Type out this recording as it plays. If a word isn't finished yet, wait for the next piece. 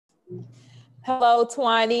Hello,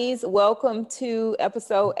 Twineys. Welcome to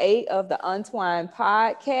episode 8 of the Untwined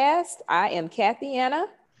podcast. I am Kathy Anna.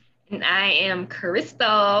 And I am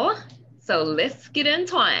Crystal. So let's get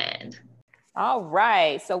entwined. All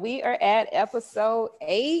right. So we are at episode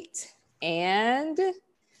 8. And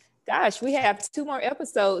gosh, we have 2 more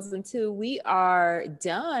episodes until we are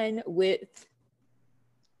done with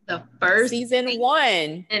the first season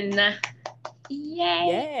 1. And yay.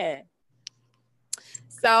 Yeah.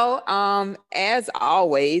 So, as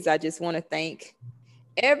always, I just want to thank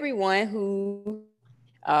everyone who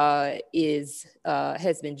has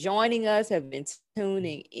been joining us, have been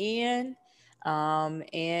tuning in,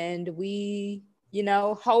 and we,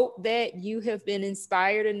 hope that you have been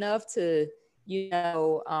inspired enough to,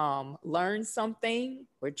 learn something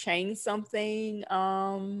or change something,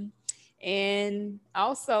 and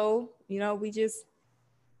also, we just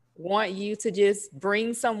want you to just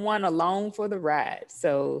bring someone along for the ride.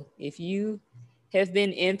 So if you have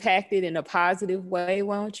been impacted in a positive way,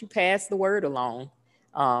 why don't you pass the word along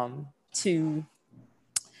to,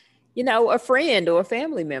 a friend or a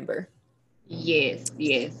family member? Yes.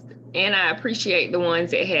 And I appreciate the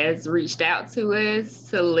ones that has reached out to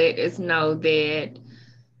us to let us know that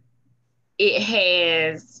it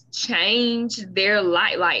has changed their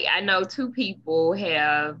life. Like, I know 2 people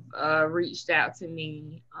have reached out to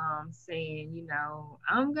me saying,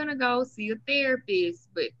 I'm gonna go see a therapist,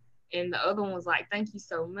 and the other one was like, thank you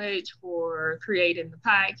so much for creating the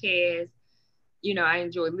podcast. I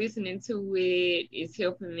enjoy listening to it. It's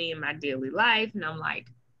helping me in my daily life. And I'm like,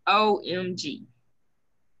 OMG.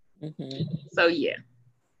 Mm-hmm. So yeah.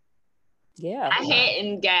 I Wow.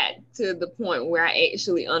 hadn't got to the point where I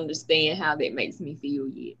actually understand how that makes me feel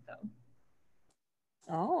yet,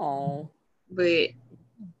 though. Oh. But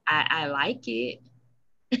I like it.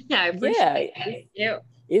 I appreciate it. Yep.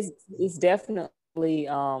 It's definitely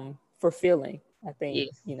fulfilling. I think,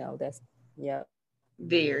 Yes. that's, yep.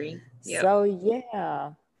 Very. Yep. So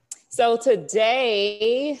yeah. So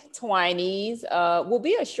today, Twineys, will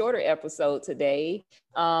be a shorter episode today,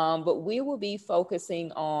 but we will be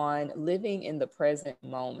focusing on living in the present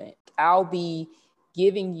moment. I'll be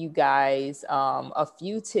giving you guys a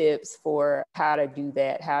few tips for how to do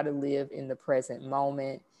that, how to live in the present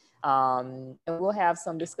moment. And we'll have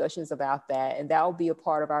some discussions about that, and that will be a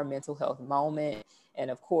part of our mental health moment. And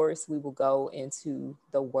of course, we will go into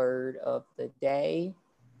the word of the day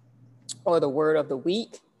or the word of the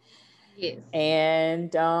week. Yes.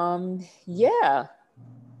 And yeah.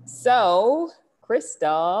 So,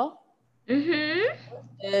 Crystal, what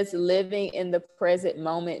does living in the present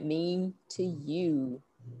moment mean to you?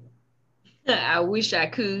 I wish I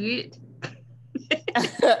could.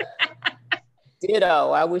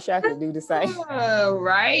 Ditto. I wish I could do the same.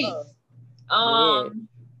 Right. Yeah.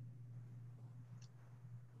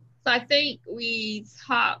 So I think we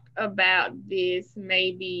talked about this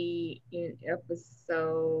maybe in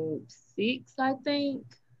episode 6, I think,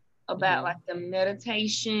 about like the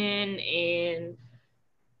meditation and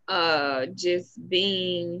just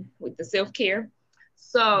being with the self-care.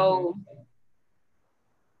 So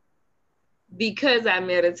because I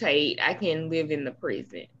meditate, I can live in the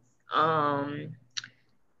present.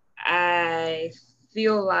 I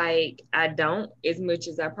feel like I don't as much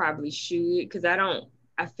as I probably should, because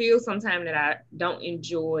I feel sometimes that I don't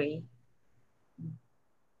enjoy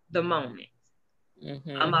the moment.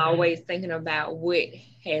 I'm always thinking about what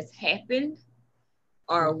has happened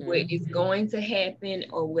or what is going to happen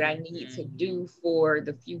or what I need to do for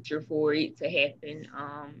the future for it to happen.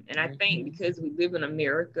 And I think because we live in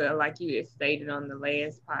America, like you had stated on the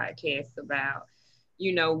last podcast about,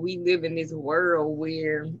 we live in this world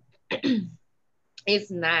where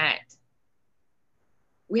it's not,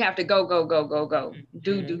 we have to go,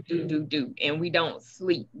 do. And we don't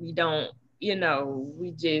sleep. We don't,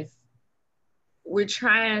 we're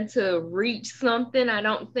trying to reach something I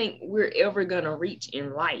don't think we're ever going to reach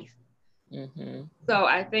in life. So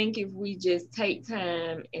I think if we just take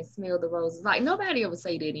time and smell the roses, like nobody ever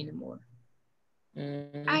say that anymore.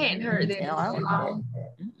 I hadn't heard that in so long.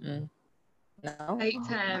 No. Take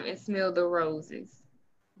time and smell the roses.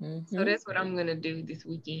 So that's what I'm gonna do this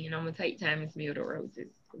weekend. I'm gonna take time and smell the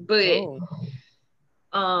roses. But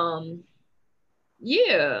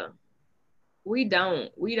yeah, we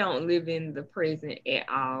don't live in the present at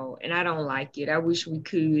all, and I don't like it. I wish we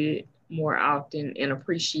could more often and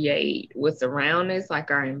appreciate what's around us,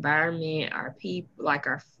 like our environment, our people, like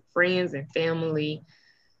our friends and family,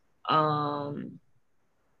 and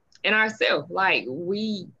ourselves. Like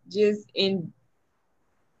we just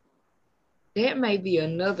that may be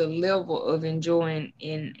another level of enjoying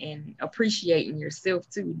and appreciating yourself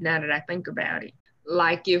too, now that I think about it.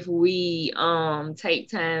 like if we take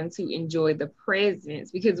time to enjoy the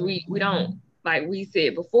presence, because we don't, like we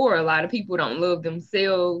said before, a lot of people don't love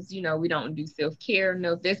themselves, you know, we don't do self-care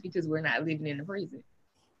enough. That's because we're not living in the present.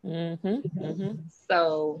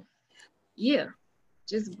 So yeah,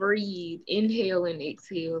 just breathe, inhale and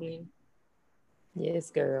exhaling. Yes,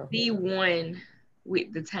 girl. Be one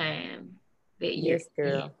with the time that you're Yes, in.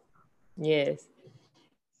 girl. Yes.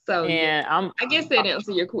 So yeah, And I guess that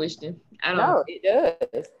answers your question. I don't. no, it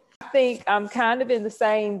does. I think I'm kind of in the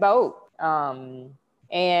same boat.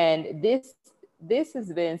 And this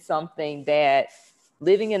has been something that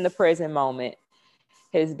living in the present moment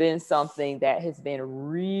has been something that has been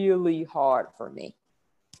really hard for me.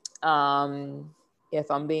 Um,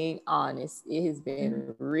 if I'm being honest, it has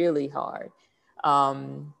been really hard.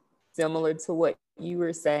 Similar to what you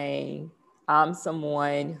were saying, I'm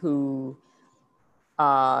someone who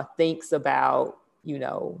thinks about, you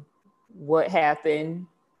know, what happened,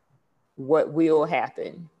 what will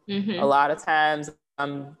happen. Mm-hmm. A lot of times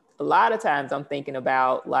I'm thinking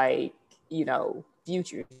about, like, you know,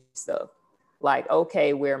 future stuff. Like,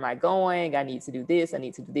 okay, where am I going? I need to do this. I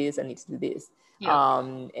need to do this. I need to do this. Yep.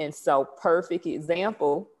 And so perfect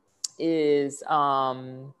example is,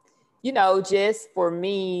 you know, just for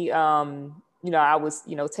me, you know, I was,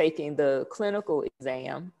 you know, taking the clinical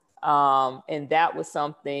exam. And that was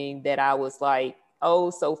something that I was like,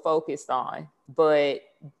 oh, so focused on. But,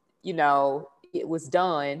 you know, it was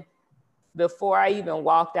done before I even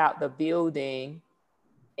walked out the building,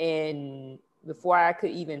 and before I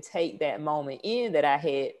could even take that moment in that I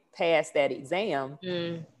had passed that exam,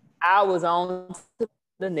 I was on to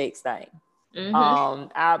the next thing. My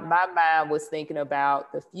mind was thinking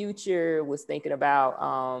about the future, was thinking about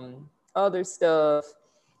other stuff,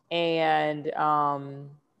 and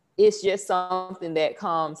it's just something that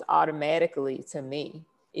comes automatically to me.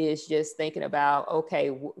 It's just thinking about,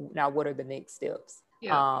 okay, now what are the next steps?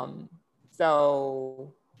 Yeah.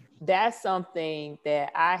 So that's something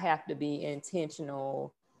that I have to be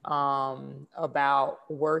intentional about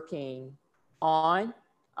working on,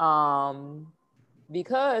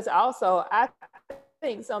 because also I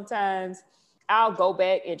think sometimes I'll go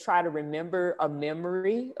back and try to remember a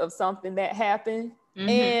memory of something that happened,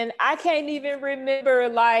 and I can't even remember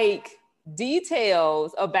like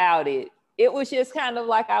details about it. It was just kind of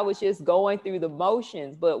like I was just going through the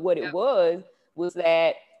motions. But what it was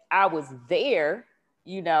that I was there,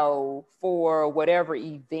 you know, for whatever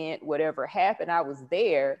event, whatever happened, I was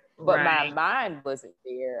there, but my mind wasn't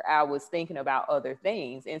there. I was thinking about other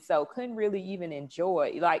things. And so couldn't really even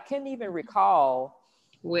enjoy, like, couldn't even recall,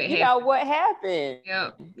 What you happened? know, what happened.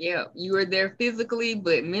 Yeah. You were there physically,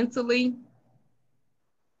 but mentally,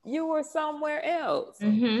 You were somewhere else.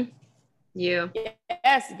 yeah.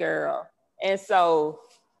 Yes, girl. And so,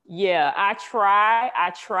 yeah, I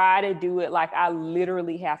try to do it. Like, I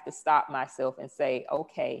literally have to stop myself and say,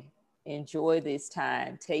 okay, enjoy this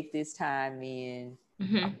time, take this time in,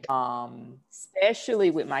 especially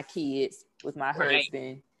with my kids, with my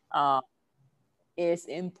husband. It's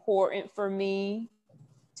important for me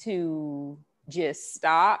to just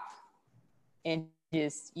stop and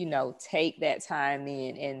just, you know, take that time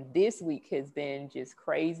in. And this week has been just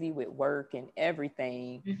crazy with work and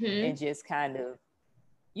everything, and just kind of,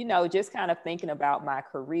 you know, just kind of thinking about my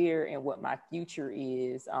career and what my future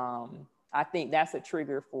is. I think that's a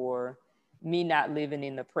trigger for me not living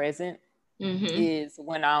in the present, is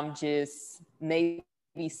when I'm just maybe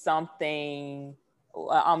something,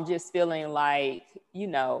 I'm just feeling like, you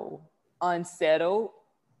know, unsettled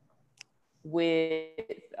with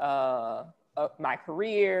my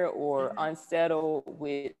career, or unsettled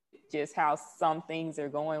with just how some things are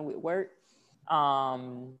going with work.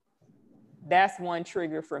 Um, that's one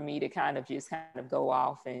trigger for me to kind of just kind of go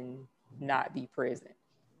off and not be present.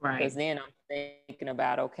 Because then I'm thinking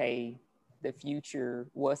about, okay, the future,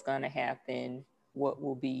 what's going to happen, what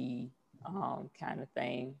will be, kind of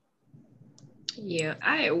thing. Yeah,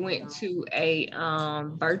 I went to a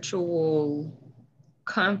virtual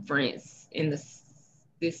conference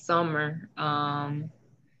this summer. And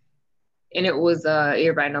it was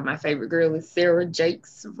everybody know my favorite girl is Sarah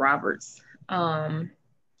Jakes Roberts. And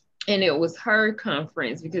it was her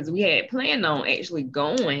conference because we had planned on actually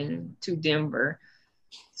going to Denver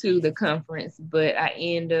to the conference, but I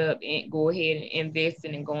end up go ahead and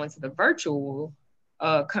investing and going to the virtual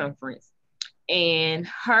conference. And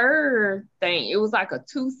her thing, it was like a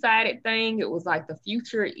two-sided thing. It was like the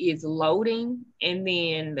future is loading, and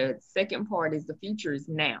then the second part is the future is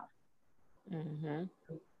now.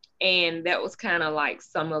 And that was kind of like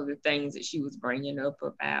some of the things that she was bringing up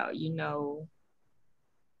about,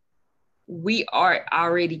 we are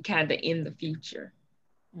already kind of in the future.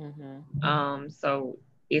 So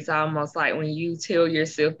it's almost like when you tell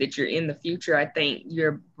yourself that you're in the future, I think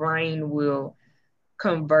your brain will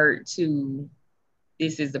convert to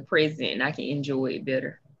this is the present and I can enjoy it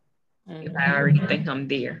better if I already think I'm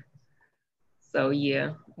there. So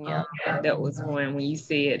yeah, Yeah. that was when you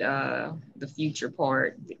said the future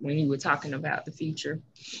part, when you were talking about the future,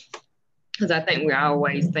 because I think we're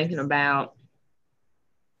always thinking about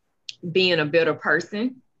being a better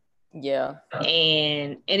person. Yeah.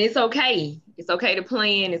 And it's okay. It's okay to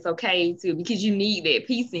plan. It's okay to, because you need that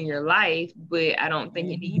peace in your life, but I don't think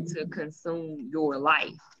it needs to consume your life.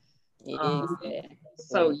 Exactly.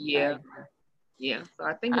 So I yeah, agree. yeah. So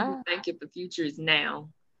I think if the future is now,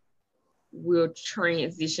 we'll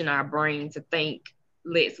transition our brain to think,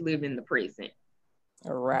 let's live in the present.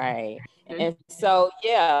 Right. Mhm. And so,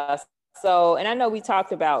 yeah. So, and I know we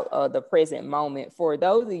talked about the present moment. For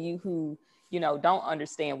those of you who, don't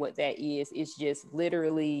understand what that is, it's just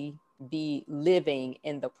literally be living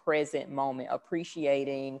in the present moment,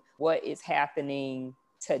 appreciating what is happening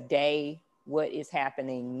today, what is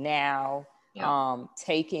happening now, Yeah.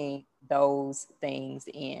 taking those things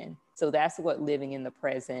in. So that's what living in the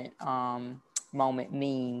present moment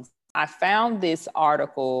means. I found this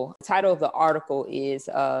article. The title of the article is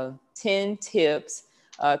 10 Tips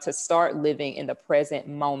to Start Living in the Present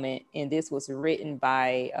Moment. And this was written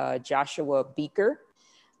by Joshua Beaker.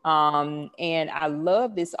 And I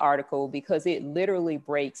love this article because it literally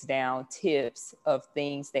breaks down tips of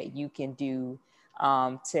things that you can do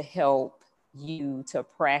to help you to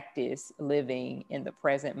practice living in the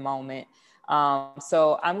present moment.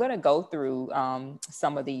 So I'm going to go through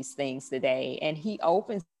some of these things today. And he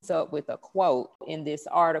opens up with a quote in this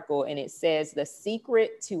article, and it says, "The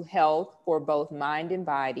secret to health for both mind and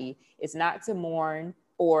body is not to mourn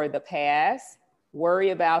or the past, worry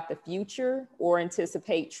about the future, or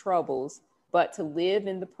anticipate troubles, but to live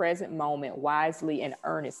in the present moment wisely and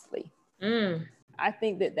earnestly." Mm. I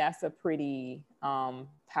think that that's a pretty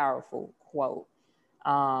powerful quote.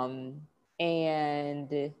 And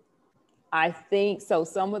I think so.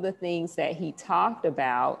 Some of the things that he talked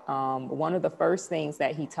about, one of the first things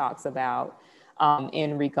that he talks about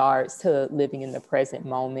in regards to living in the present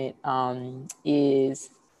moment is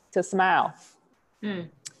to smile. Mm.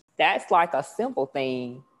 That's like a simple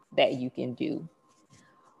thing that you can do.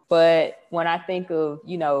 But when I think of,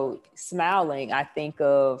 smiling, I think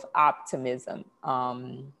of optimism,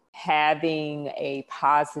 having a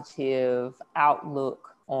positive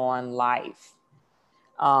outlook on life.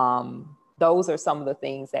 Those are some of the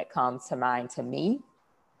things that come to mind to me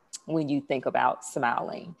when you think about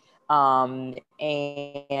smiling. And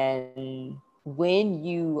when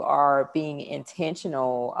you are being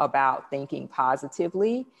intentional about thinking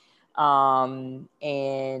positively, and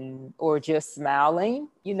or just smiling,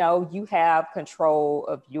 you have control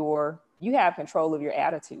of your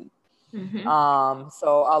attitude. Mm-hmm.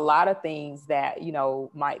 So a lot of things that,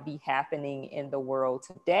 might be happening in the world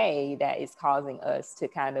today that is causing us to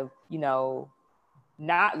kind of,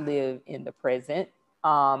 not live in the present.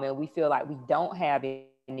 And we feel like we don't have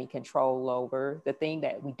any control over. The thing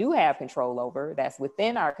that we do have control over, that's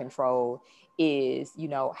within our control, is,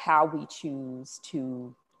 how we choose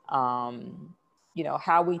to,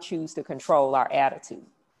 how we choose to control our attitude.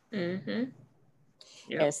 Mm-hmm.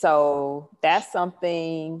 Yep. And so that's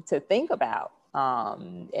something to think about.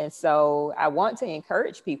 And so I want to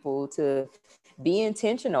encourage people to be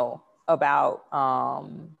intentional about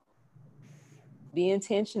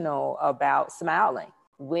smiling.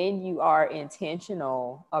 When you are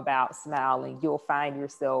intentional about smiling, you'll find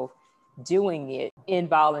yourself doing it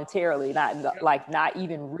involuntarily, not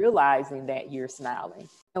even realizing that you're smiling.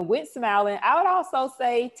 And with smiling, I would also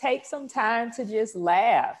say take some time to just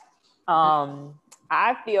laugh.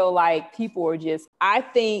 I feel like I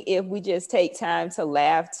think if we just take time to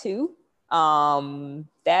laugh too,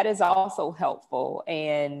 that is also helpful.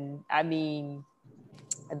 And I mean,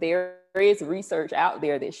 there is research out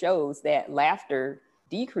there that shows that laughter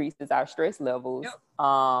decreases our stress levels. Yep.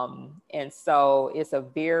 And so it's a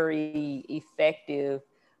very effective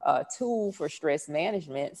tool for stress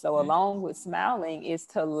management. So along with smiling is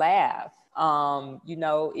to laugh.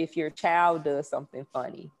 If your child does something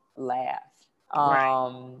funny, laugh.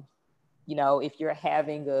 Right. If you're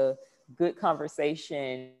having a good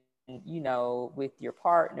conversation, with your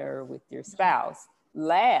partner, with your spouse,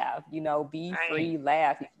 laugh, be free, Right.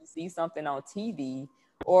 laugh. If you see something on TV,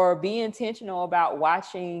 or be intentional about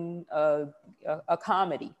watching a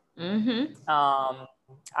comedy. Mm-hmm.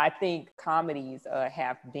 I think comedies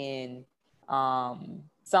have been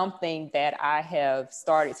something that I have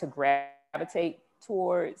started to gravitate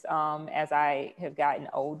towards as I have gotten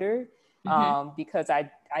older. because I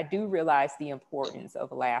do realize the importance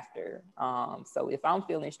of laughter. So if I'm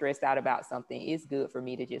feeling stressed out about something, it's good for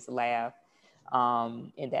me to just laugh,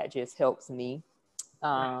 and that just helps me.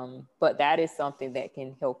 But that is something that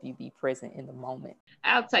can help you be present in the moment.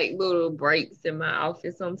 I'll take little breaks in my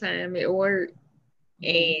office sometime at work.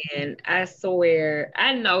 And I swear,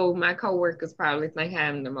 I know my coworkers probably think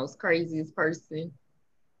I'm the most craziest person,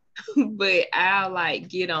 but I'll like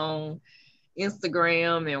get on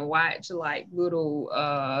Instagram and watch like little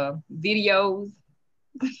videos.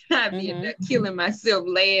 I'd be in there killing myself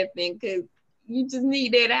laughing because you just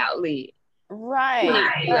need that outlet.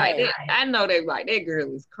 Right. Like that, I know they like that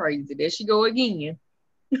girl is crazy. There she go again.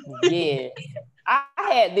 Yeah. I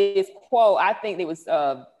had this quote. I think it was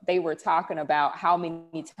they were talking about how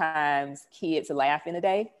many times kids laugh in a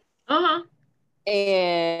day.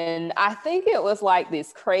 And I think it was like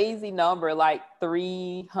this crazy number, like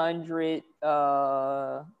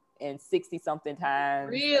 360 something times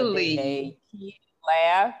Really? a day kids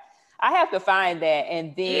laugh. I have to find that.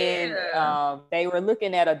 And then they were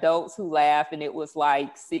looking at adults who laugh, and it was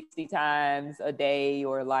like 60 times a day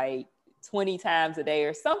or like 20 times a day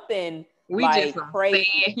or something. We like just some crazy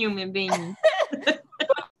sad human beings.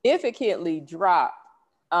 Significantly dropped.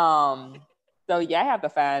 So yeah, I have to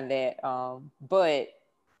find that. But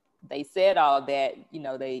they said all that,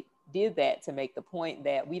 they did that to make the point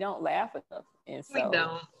that we don't laugh enough. And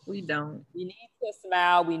so we don't. We need to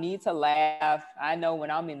smile. We need to laugh. I know when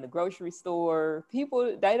I'm in the grocery store,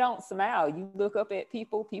 people, they don't smile. You look up at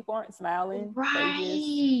people aren't smiling.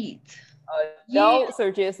 Right. Adults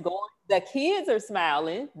are just going, the kids are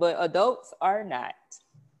smiling, but adults are not.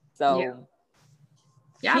 So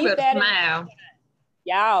y'all better smile.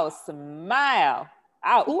 Y'all smile.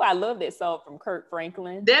 I love that song from Kirk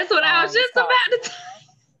Franklin. That's what I was just about to tell you.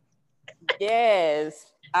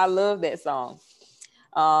 Yes, I love that song.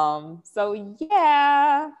 So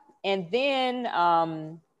yeah. And then,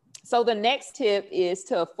 so the next tip is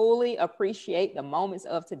to fully appreciate the moments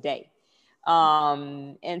of today.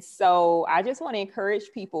 And so I just want to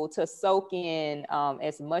encourage people to soak in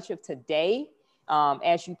as much of today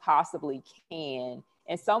as you possibly can.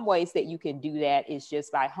 And some ways that you can do that is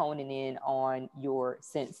just by honing in on your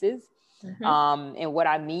senses. And what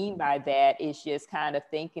I mean by that is just kind of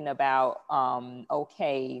thinking about, honing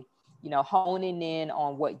in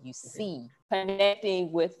on what you see,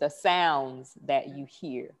 connecting with the sounds that you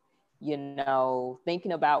hear,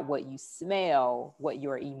 thinking about what you smell, what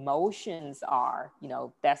your emotions are.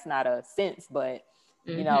 That's not a sense, but,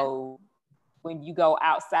 when you go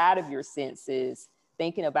outside of your senses,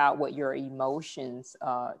 thinking about what your emotions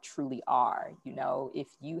truly are. If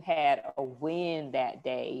you had a win that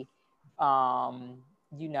day,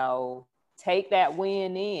 take that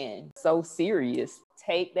win in. So serious.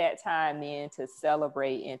 Take that time in to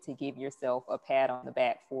celebrate and to give yourself a pat on the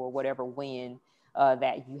back for whatever win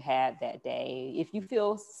that you had that day. If you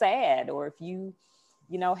feel sad or if you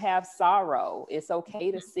have sorrow, it's okay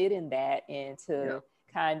to sit in that and to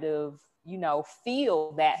kind of,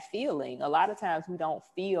 feel that feeling. A lot of times we don't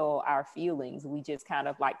feel our feelings. We just kind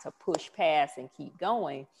of like to push past and keep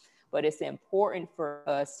going. But it's important for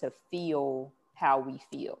us to feel how we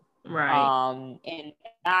feel. Right. And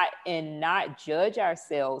not judge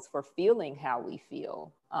ourselves for feeling how we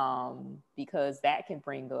feel, because that can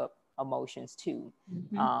bring up emotions too.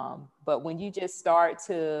 But when you just start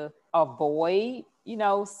to avoid,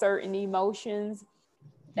 certain emotions,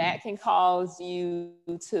 that can cause you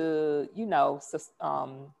to,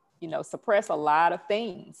 suppress a lot of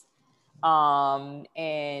things.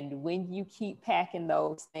 And when you keep packing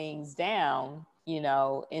those things down,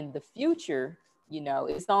 in the future,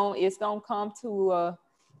 it's gonna come to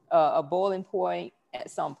a boiling point at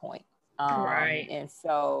some point. Right. And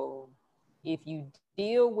so if you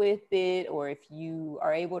deal with it, or if you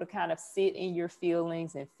are able to kind of sit in your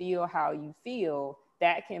feelings and feel how you feel,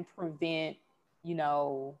 that can prevent,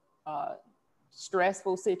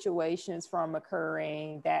 stressful situations from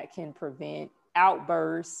occurring, that can prevent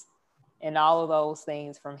outbursts and all of those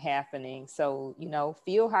things from happening. So,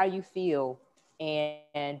 feel how you feel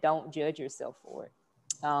and don't judge yourself for it.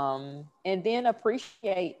 And then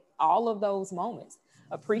appreciate all of those moments.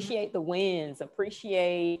 Appreciate the wins,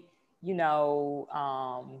 appreciate, even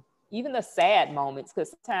the sad moments, because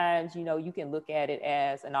sometimes, you can look at it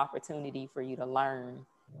as an opportunity for you to learn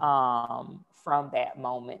from that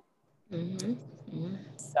moment.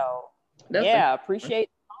 So, appreciate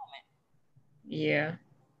the moment. Yeah.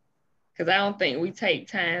 Because I don't think we take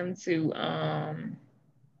time to,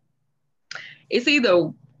 it's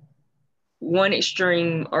either one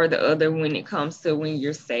extreme or the other when it comes to when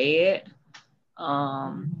you're sad.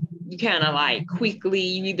 you kind of like you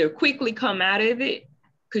either quickly come out of it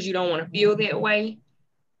because you don't want to feel that way,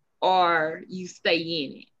 or you stay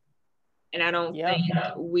in it. And I don't think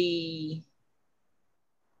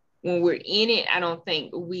when we're in it, I don't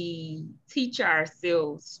think we teach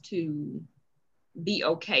ourselves to be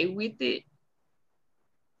okay with it.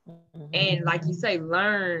 And like you say,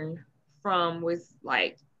 learn from what's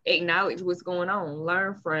like, acknowledge what's going on,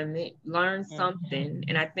 learn from it, learn something.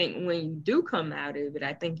 And I think when you do come out of it,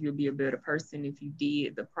 I think you'll be a better person if you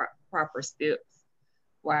did the proper steps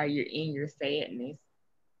while you're in your sadness.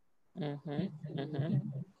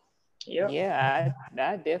 Yep. Yeah,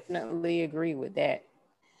 I definitely agree with that.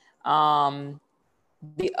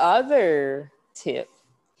 The other tip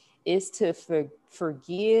is to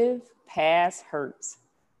forgive past hurts.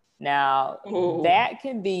 Now, that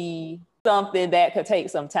can be something that could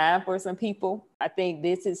take some time for some people. I think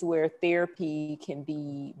this is where therapy can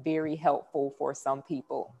be very helpful for some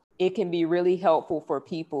people. It can be really helpful for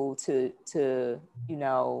people to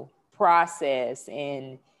process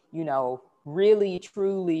and, really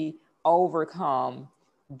truly overcome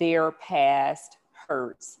their past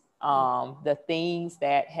hurts. The things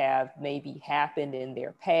that have maybe happened in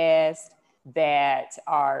their past that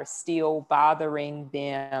are still bothering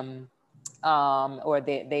them, or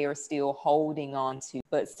that they are still holding on to.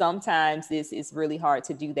 But sometimes this is really hard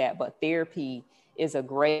to do that. But therapy is a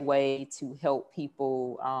great way to help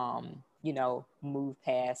people, move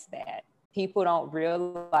past that. People don't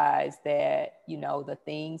realize that, the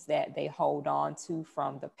things that they hold on to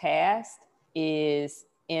from the past is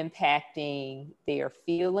impacting their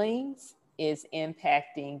feelings, is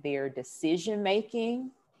impacting their decision making,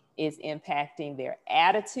 is impacting their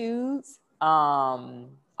attitudes. All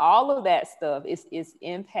of that stuff is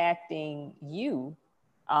impacting you,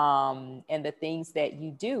 and the things that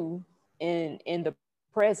you do in the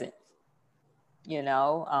present.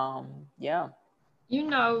 Yeah.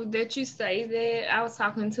 That you say that. I was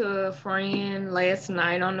talking to a friend last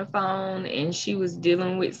night on the phone, and she was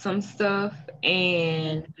dealing with some stuff,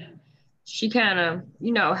 and she kind of,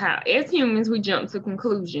 how as humans we jump to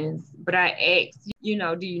conclusions, but I asked, do you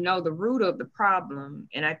know the root of the problem?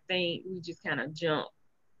 And I think we just kind of jump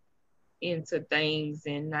into things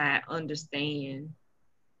and not understand.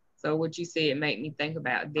 So what you said made me think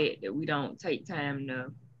about that we don't take time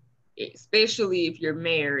to, especially if you're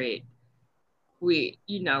married, with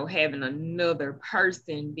having another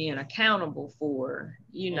person being accountable for,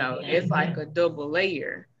 it's like a double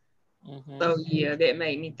layer. So yeah, that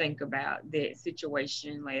made me think about that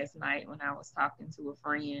situation last night when I was talking to a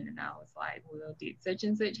friend, and I was like, well, did such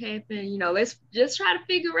and such happen? Let's just try to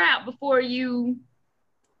figure out before you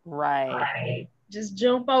just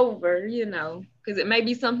jump over, because it may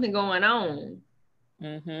be something going on.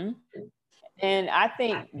 And I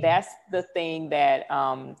think that's the thing that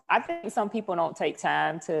I think some people don't take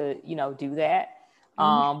time to, do that.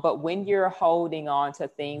 But when you're holding on to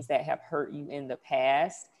things that have hurt you in the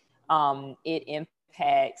past, it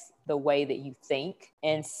impacts the way that you think.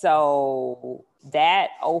 And so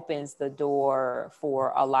that opens the door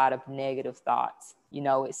for a lot of negative thoughts,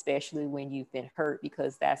 especially when you've been hurt,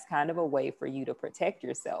 because that's kind of a way for you to protect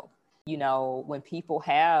yourself. When people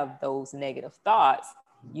have those negative thoughts,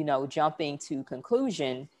 jumping to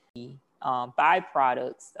conclusion,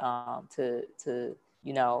 byproducts to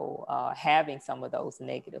having some of those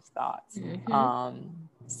negative thoughts.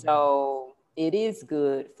 So it is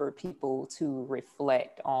good for people to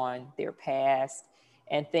reflect on their past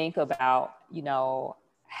and think about,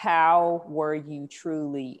 how were you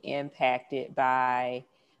truly impacted by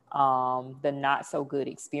the not so good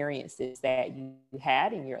experiences that you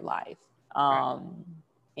had in your life.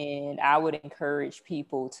 And I would encourage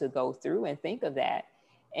people to go through and think of that.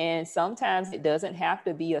 And sometimes it doesn't have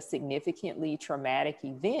to be a significantly traumatic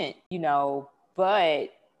event, but,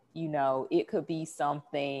 it could be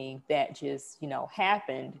something that just,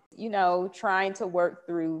 happened, trying to work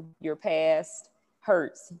through your past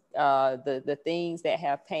hurts, the things that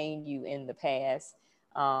have pained you in the past,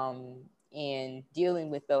 and dealing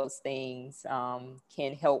with those things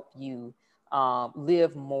can help you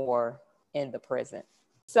live more in the present.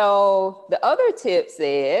 So the other tip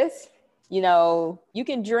says, you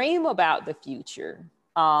can dream about the future,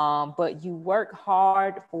 but you work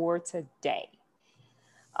hard for today.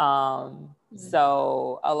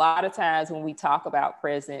 So a lot of times when we talk about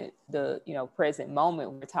present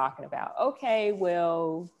moment, we're talking about, okay,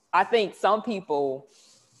 well, I think some people,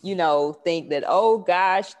 think that, oh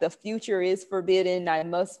gosh, the future is forbidden. I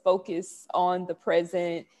must focus on the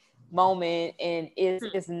present moment. And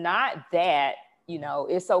it's not that,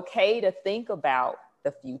 it's okay to think about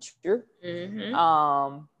the future.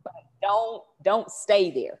 But don't stay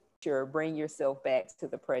there. future, bring yourself back to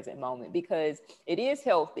the present moment, because it is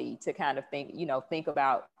healthy to kind of think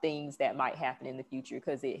about things that might happen in the future,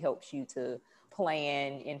 because it helps you to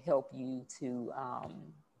plan and help you to,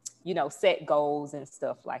 set goals and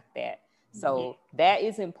stuff like that. So that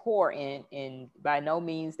is important, and by no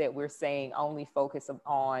means that we're saying only focus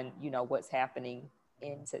on, what's happening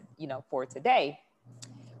for today.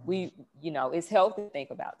 It's healthy to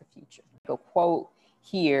think about the future. A quote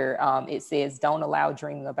here, it says, "Don't allow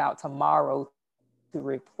dreaming about tomorrow to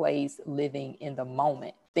replace living in the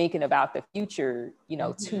moment." Thinking about the future,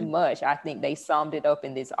 too much. I think they summed it up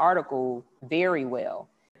in this article very well.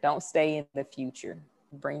 Don't stay in the future.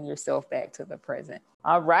 Bring yourself back to the present.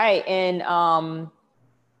 All right. And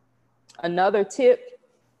another tip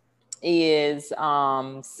is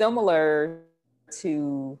similar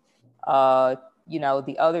to,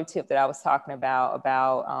 the other tip that I was talking about,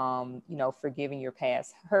 forgiving your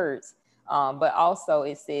past hurts. But also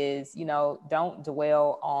it says, don't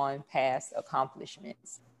dwell on past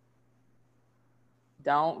accomplishments.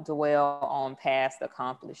 Don't dwell on past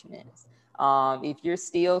accomplishments. If you're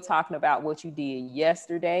still talking about what you did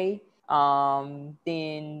yesterday,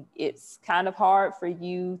 then it's kind of hard for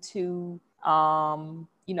you to,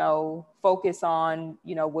 focus on,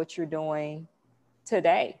 what you're doing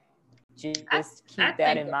today. Just keep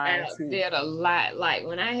that in mind too. That a lot. Like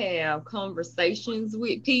when I have conversations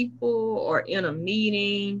with people or in a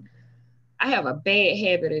meeting, I have a bad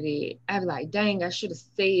habit of it. I'm like, dang, I should have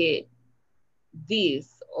said this,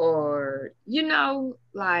 or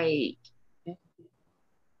like,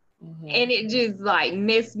 and it just like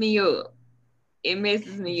messed me up. It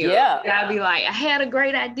messes me up. I'll be like, I had a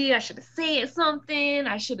great idea. I should have said something.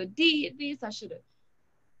 I should have did this. I should have,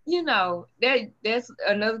 that's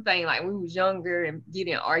another thing. Like we was younger and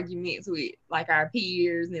getting arguments with like our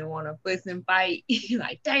peers and want to fuss and fight.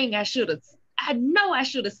 Like, dang, I know I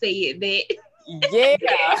should have said that. Yeah.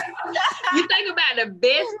 You think about the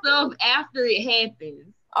best stuff after it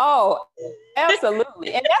happens. Oh,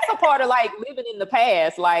 absolutely. And that's a part of like living in the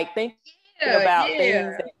past, like thinking about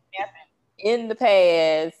things that happened in the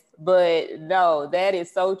past. But no, that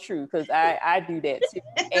is so true, because I do that too.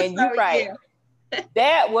 And you're right.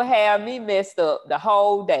 That will have me messed up the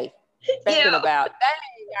whole day thinking about,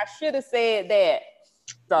 dang, I should have said that.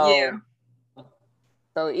 So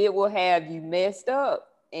it will have you messed up,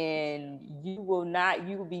 and you will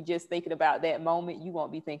be just thinking about that moment. You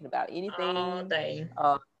won't be thinking about anything all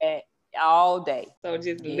day. So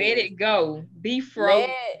just let it go. Be frozen.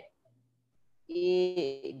 Let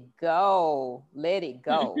it go.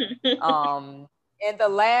 And the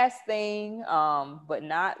last thing, but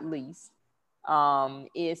not least,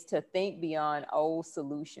 is to think beyond old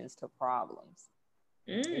solutions to problems.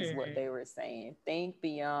 Is what they were saying. Think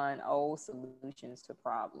beyond old solutions to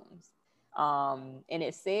problems. And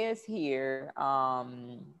it says here,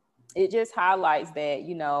 it just highlights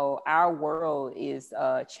that, our world is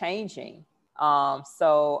changing.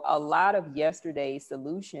 So a lot of yesterday's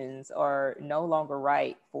solutions are no longer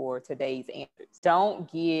right for today's answers. Don't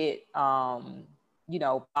get,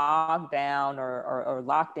 bogged down or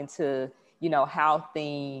locked into, how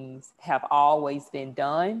things have always been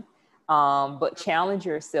done. But challenge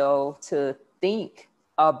yourself to think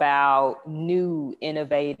about new,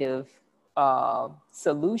 innovative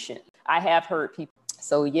solutions. I have heard people.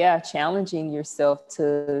 So yeah, challenging yourself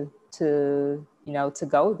to go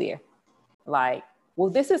there. Like, well,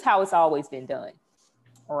 this is how it's always been done,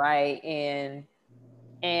 right?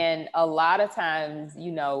 And a lot of times,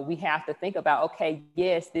 we have to think about, okay,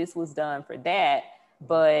 yes, this was done for that,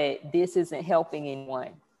 but this isn't helping anyone,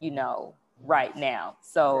 right now.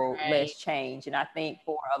 So let's change. And I think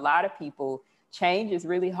for a lot of people, change is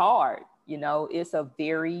really hard. It's a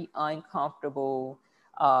very uncomfortable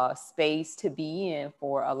space to be in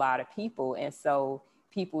for a lot of people. And so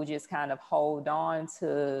people just kind of hold on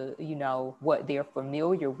to, what they're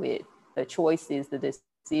familiar with, the choices, the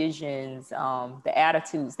decisions, the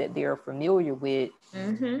attitudes that they're familiar with,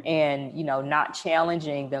 and, not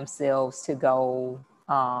challenging themselves to go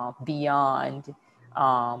beyond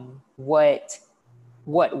what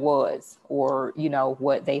was, or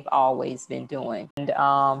what they've always been doing. And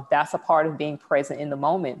that's a part of being present in the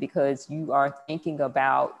moment, because you are thinking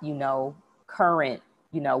about current,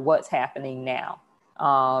 what's happening now,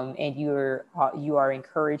 and you are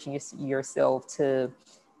encouraging yourself to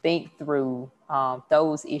think through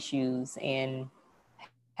those issues and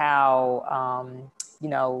how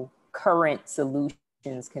current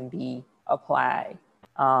solutions can be applied.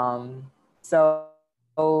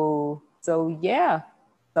 Yeah.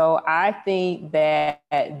 So I think that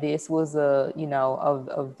this was a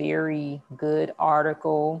very good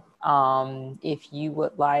article. If you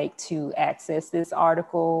would like to access this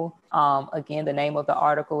article, again, the name of the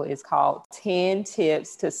article is called 10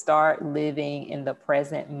 Tips to Start Living in the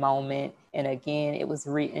Present Moment. And again, it was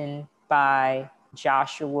written by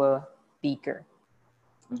Joshua Beaker.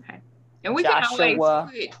 Okay. And we can always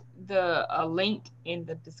put a link in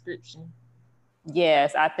the description.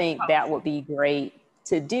 Yes, I think that would be great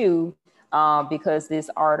to do, because this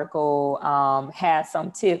article has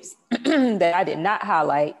some tips that I did not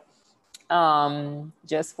highlight,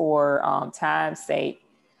 just for time's sake.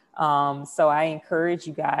 So I encourage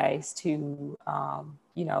you guys to,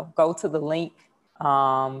 go to the link,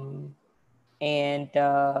 and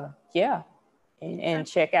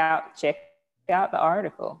check out the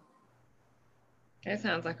article. That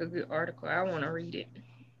sounds like a good article. I want to read it.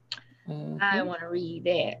 Mm-hmm. I want to read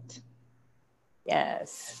that.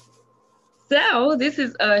 Yes. So this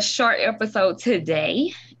is a short episode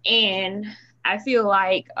today, and I feel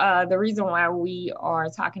like the reason why we are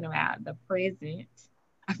talking about the present,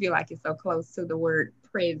 I feel like it's so close to the word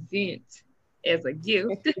present as a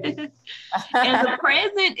gift. And the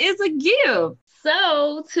present is a gift.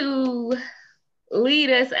 So to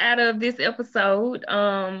lead us out of this episode,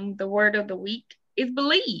 the word of the week is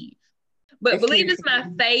believe. But believe is my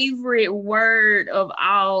favorite word of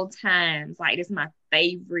all times. Like, it's my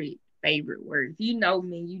favorite word. If you know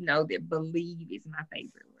me, you know that believe is my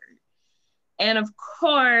favorite word. And of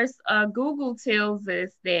course, Google tells us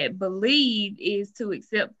that believe is to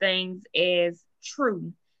accept things as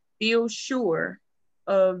true, feel sure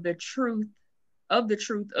of the truth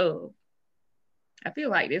of. I feel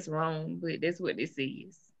like that's wrong, but that's what this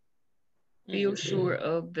is. Feel sure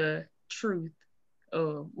of the truth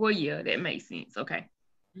of. Well, yeah, that makes sense. Okay.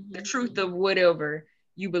 The truth of whatever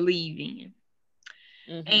you believe in.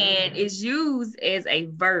 And it's used as a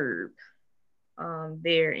verb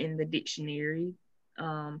there in the dictionary.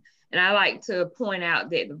 And I like to point out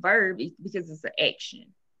that the verb, because it's an action.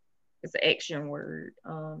 It's an action word,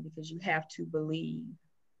 because you have to believe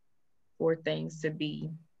for things to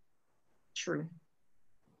be true.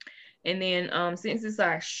 And then since it's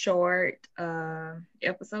our short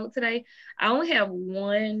episode today, I only have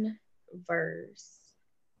one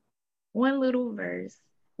little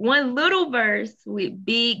verse with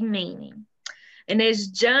big meaning. And it's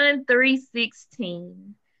John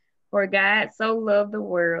 3:16. For God so loved the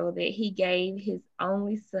world that he gave his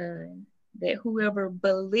only son, that whoever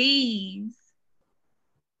believes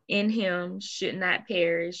in him should not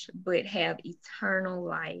perish, but have eternal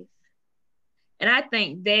life. And I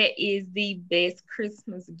think that is the best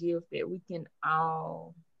Christmas gift that we can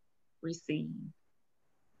all receive.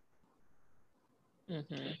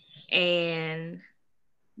 And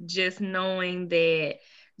just knowing that,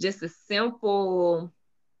 just a simple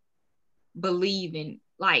believing,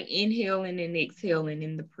 like inhaling and exhaling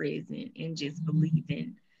in the present, and just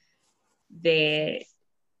believing that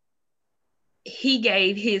he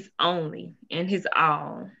gave his only and his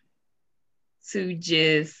all to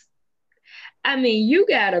just, I mean, you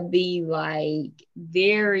gotta be like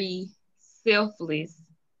very selfless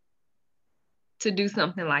to do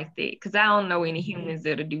something like that, because I don't know any humans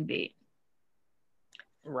that'll do that.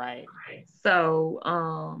 Right. So,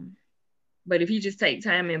 but if you just take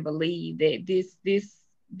time and believe that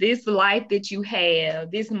this life that you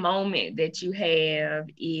have, this moment that you have,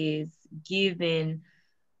 is given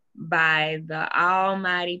by the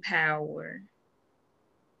almighty power,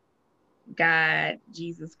 God,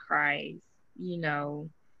 Jesus Christ,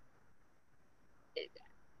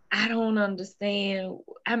 I don't understand.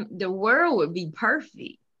 The world would be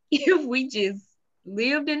perfect if we just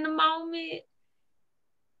lived in the moment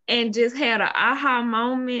and just had an aha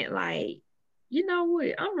moment, like, you know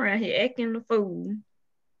what, I'm around here acting the fool.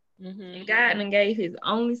 And God done gave his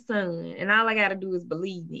only son, and all I gotta do is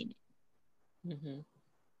believe in it.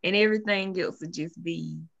 And everything else would just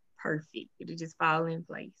be perfect. It'll just fall in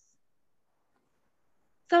place.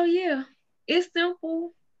 So yeah, it's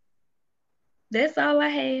simple. That's all I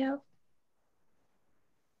have.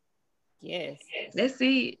 Yes. That's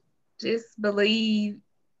it. Just believe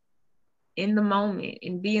in the moment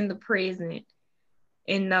and be in the present,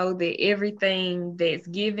 and know that everything that's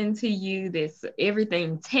given to you, that's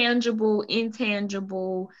everything tangible,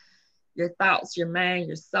 intangible, your thoughts, your mind,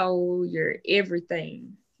 your soul, your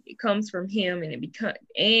everything, it comes from him, and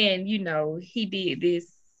he did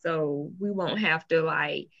this so we won't have to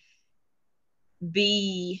like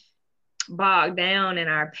be bogged down in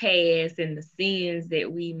our past and the sins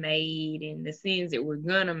that we made and the sins that we're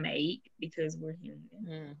gonna make, because we're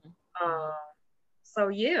human. So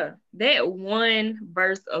yeah, that one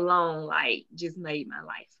verse alone like just made my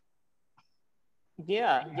life.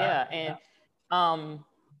 Yeah. And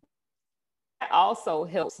also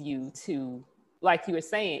helps you to, like you were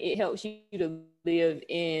saying, it helps you to live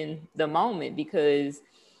in the moment, because,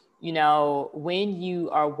 you know, when you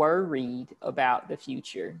are worried about the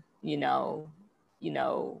future, you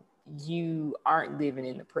aren't living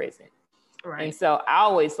in the present. Right. And so I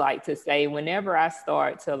always like to say, whenever I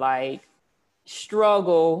start to like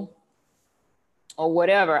struggle or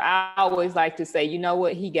whatever, I always like to say, you know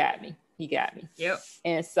what, he got me. He got me. Yep.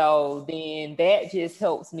 And so then that just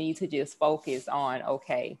helps me to just focus on,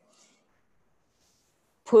 okay,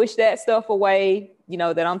 push that stuff away,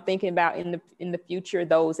 that I'm thinking about in the future,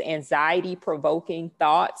 those anxiety provoking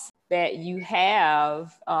thoughts that you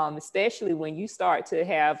have, especially when you start to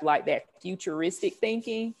have like that futuristic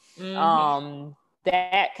thinking,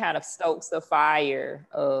 that kind of stokes the fire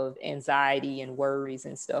of anxiety and worries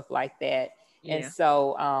and stuff like that. Yeah. And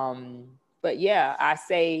so, but yeah, I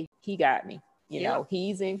say he got me,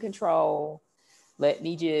 he's in control. Let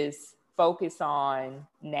me just focus on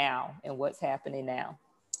now and what's happening now.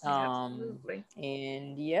 Absolutely.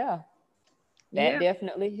 And that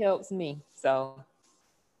definitely helps me. So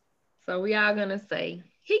we are gonna say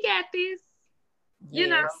he got this.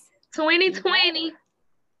 Yes. 2020.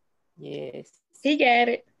 Yes. He got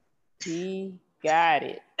it. He got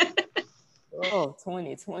it. Oh,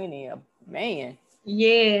 2020, man.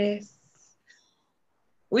 Yes.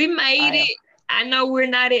 We made it. I know we're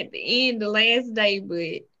not at the end, the last day,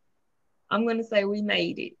 but I'm gonna say we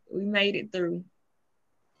made it. We made it through.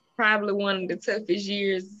 Probably one of the toughest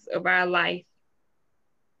years of our life.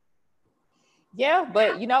 Yeah,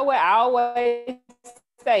 but you know what? I always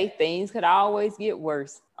say things could always get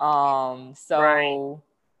worse. So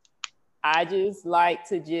I just like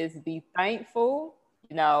to just be thankful,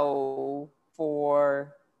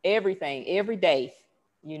 for everything, every day.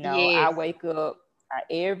 I wake up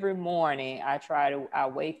every morning. I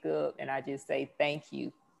wake up and I just say, thank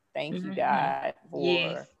you. Thank you, God,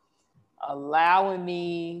 for allowing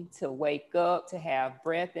me to wake up, to have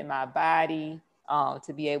breath in my body,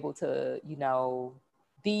 to be able to,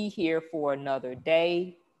 be here for another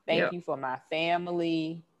day. Thank you for my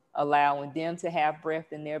family, allowing them to have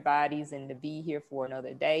breath in their bodies and to be here for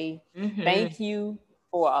another day. Thank you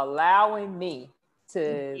for allowing me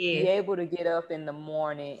to be able to get up in the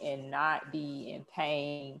morning and not be in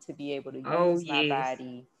pain, to be able to use my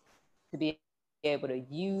body, to be able to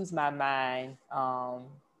use my mind,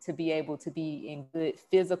 to be able to be in good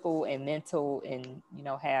physical and mental and,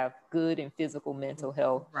 have good and physical mental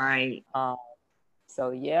health. Right.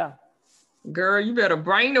 So, yeah. Girl, you better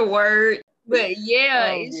bring the word. But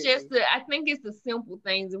it's just I think it's the simple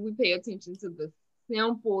things. If we pay attention to the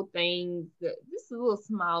simple things, just the little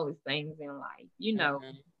smallest things in life,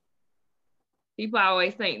 People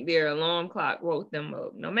always think their alarm clock woke them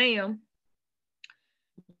up. No, ma'am.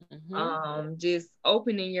 Just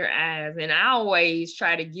opening your eyes. And I always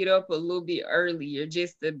try to get up a little bit earlier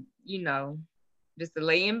just to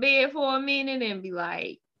lay in bed for a minute and be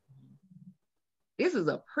like, this is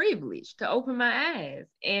a privilege to open my eyes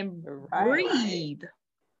and breathe.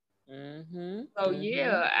 So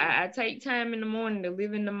I take time in the morning to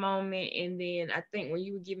live in the moment. And then I think when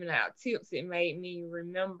you were giving out tips, it made me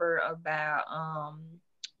remember about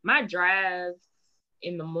my drive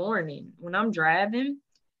in the morning. When I'm driving,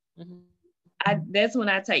 that's when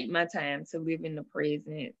I take my time to live in the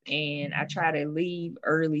present, and I try to leave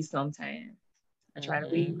early sometimes. And I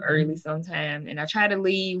try to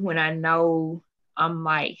leave when I know I'm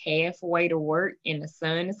like halfway to work and the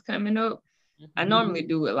sun is coming up. I normally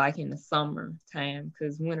do it like in the summertime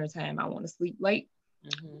because wintertime I want to sleep late.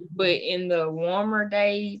 But in the warmer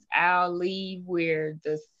days, I'll leave where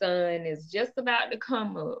the sun is just about to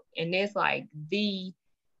come up. And that's like if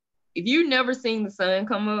you've never seen the sun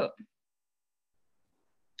come up,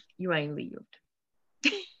 you ain't lived.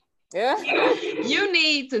 You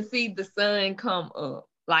need to see the sun come up.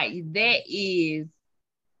 Like that is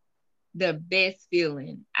the best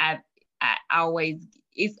feeling.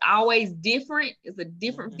 It's always different. It's a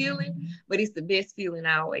different feeling, but it's the best feeling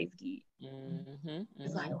I always get.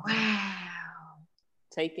 It's like, wow.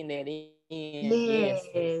 Taking that in. Yes.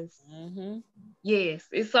 Yes.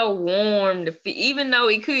 It's so warm to feel. Even though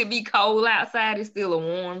it could be cold outside, it's still a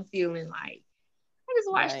warm feeling. Like, I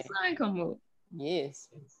just watched the sun come up. Yes.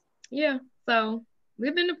 Yeah. So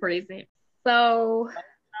live in the present. So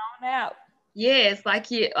on out. Yes, like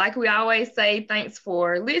we always say, thanks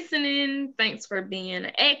for listening. Thanks for being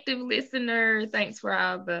an active listener. Thanks for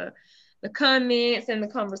all the comments and the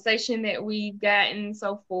conversation that we've gotten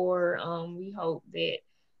so far. We hope that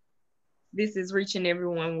this is reaching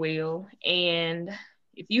everyone well. And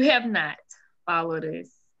if you have not followed us,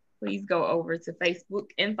 please go over to Facebook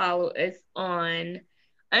and follow us on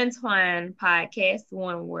Untwine Podcast,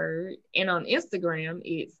 one word. And on Instagram,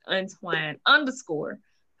 it's Untwine_podcast.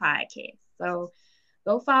 So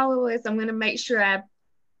go follow us. I'm going to make sure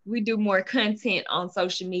we do more content on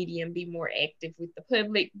social media and be more active with the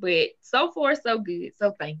public. But so far, so good.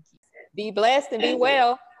 So thank you. Be blessed and be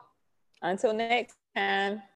well. Until next time.